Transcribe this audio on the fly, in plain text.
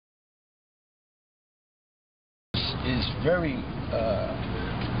very,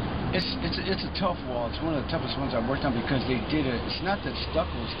 it's a tough wall. It's one of the toughest ones I've worked on because it's not that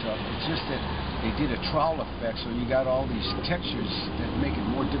stucco's tough, it's just that they did a trowel effect, so you got all these textures that make it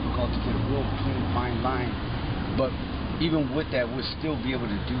more difficult to get a real clean, fine line. But even with that, we'll still be able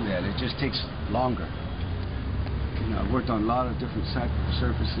to do that. It just takes longer. You know, I've worked on a lot of different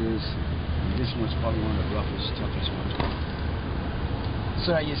surfaces. This one's probably one of the roughest, toughest ones.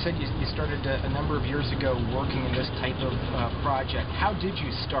 So you said you started a number of years ago working in this type of project. How did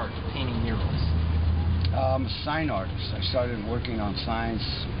you start painting murals? I'm a sign artist. I started working on signs,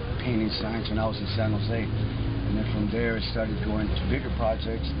 painting signs when I was in San Jose. And then from there I started going to bigger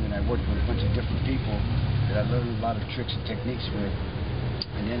projects, and then I worked with a bunch of different people that I learned a lot of tricks and techniques with.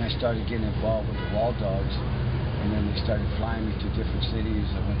 And then I started getting involved with the wall dogs, and then they started flying me to different cities.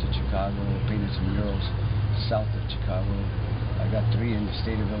 I went to Chicago, painted some murals south of Chicago. I got 3 in the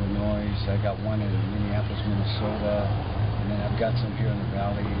state of Illinois. I got 1 in Minneapolis, Minnesota, and then I've got some here in the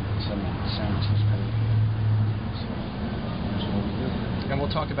Valley, some in San Francisco. So that's what we do. And we'll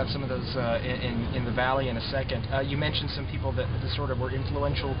talk about some of those in the Valley in a second. You mentioned some people that sort of were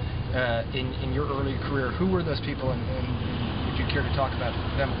influential in your early career. Who were those people, and would you care to talk about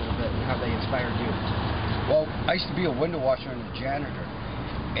them a little bit and how they inspired you? Well, I used to be a window washer and a janitor,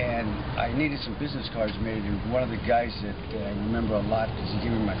 and I needed some business cards made, and one of the guys that I remember a lot because he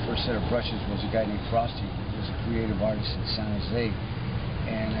gave me my first set of brushes was a guy named Frosty. He was a creative artist in San Jose,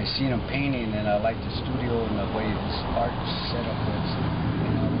 and I seen him painting, and I liked the studio and the way his art setup was,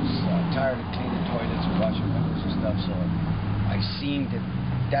 and I was tired of cleaning toilets and washing windows and stuff, so I seen that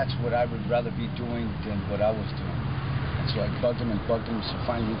that's what I would rather be doing than what I was doing. And so I bugged him, so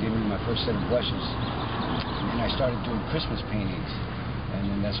finally he gave me my first set of brushes, and then I started doing Christmas paintings. And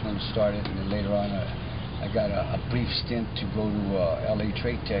then that's when it started, and then later on I got a brief stint to go to LA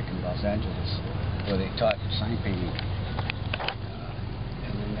Trade Tech in Los Angeles, where they taught sign painting.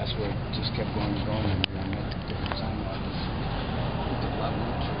 And then that's where it just kept going and going, and I met different sign artists. It took a lot of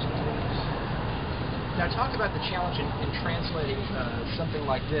interest into this. Now talk about the challenge in translating something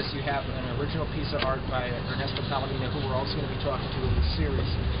like this. You have an original piece of art by Ernesto Palomino, who we're also going to be talking to in this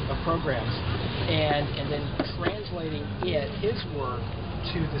series of programs, and then translating his work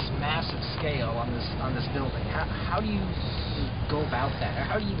to this massive scale on this building. How do you go about that?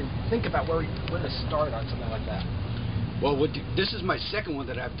 How do you even think about where to start on something like that? Well, this is my second one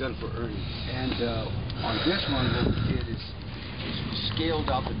that I've done for Ernie, and on this one what we did is we scaled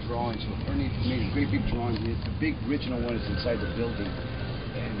out the drawings. So Ernie made a great big drawing. The big original one is inside the building,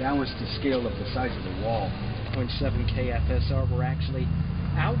 and that was the scale of the size of the wall. 0.7K FSR. We're actually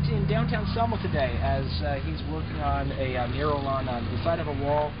out in downtown Selma today as he's working on a mural on the side of a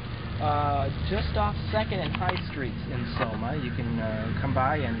wall just off 2nd and High Streets in Selma. You can come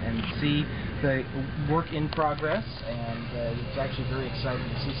by and see the work in progress, and it's actually very exciting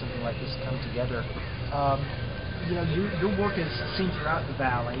to see something like this come together. You know, your work is seen throughout the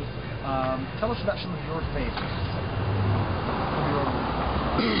Valley. Tell us about some of your favorites.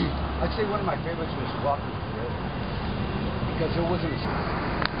 I'd say one of my favorites was Walking Through, because there wasn't a...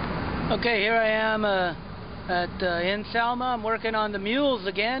 Okay, here I am in Selma. I'm working on the mules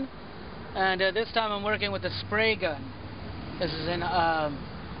again, and this time I'm working with a spray gun. This is an I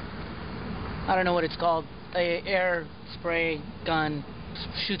don't know what it's called, a air spray gun,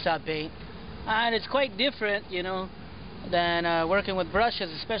 shoots out paint, and it's quite different, you know, than working with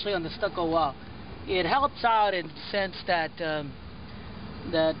brushes, especially on the stucco wall. It helps out in the sense that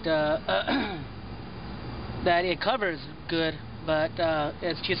that it covers good. But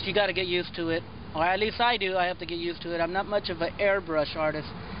it's just you got to get used to it, or at least I do. I have to get used to it. I'm not much of an airbrush artist,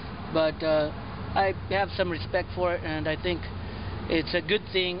 but I have some respect for it, and I think it's a good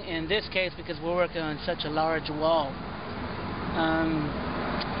thing in this case because we're working on such a large wall.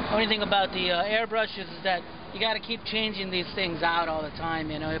 Only thing about the airbrushes is that you got to keep changing these things out all the time.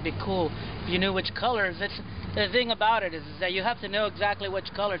 You know, it'd be cool if you knew which colors. That's the thing about it is that you have to know exactly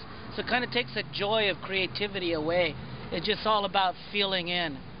which colors. So it kind of takes the joy of creativity away. It's just all about feeling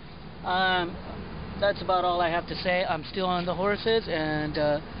in. That's about all I have to say. I'm still on the horses, and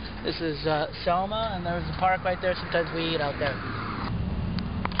this is Selma, and there's a park right there. Sometimes we eat out there.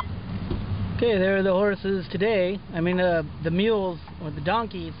 Okay, there are the horses today. I mean the mules, or the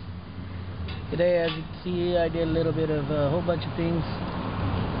donkeys. Today, as you can see, I did a little bit of a whole bunch of things.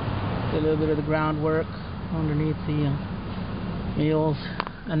 Did a little bit of the groundwork underneath the mules.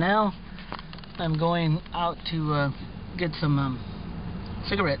 And now I'm going out to get some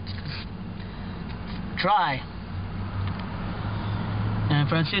cigarettes. Try. And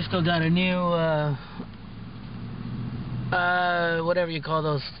Francisco got a new whatever you call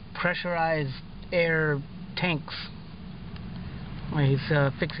those pressurized air tanks. Well, he's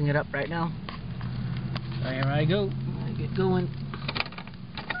fixing it up right now. So here I go. I get going.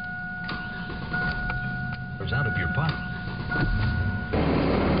 Out of your pocket.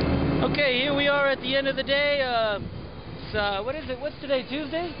 Okay, here we are at the end of the day. What is it? What's today?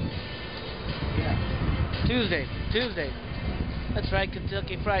 Tuesday? Yeah. Tuesday. That's right,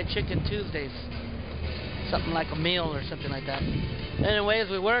 Kentucky Fried Chicken Tuesdays. Something like a meal or something like that. Anyways,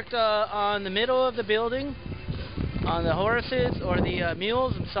 we worked on the middle of the building, on the horses, or the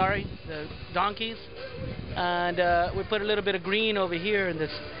mules, I'm sorry, the donkeys. And we put a little bit of green over here in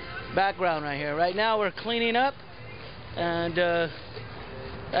this background right here. Right now we're cleaning up and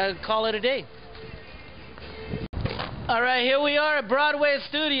call it a day. Alright, here we are at Broadway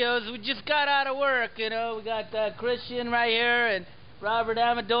Studios. We just got out of work, you know. We got Christian right here and Robert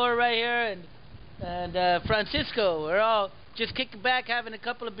Amador right here and Francisco. We're all just kicking back, having a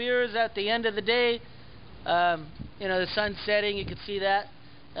couple of beers at the end of the day. You know, the sun's setting, you can see that.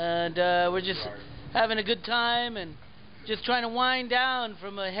 And we're just having a good time and just trying to wind down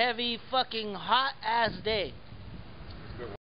from a heavy fucking hot ass day.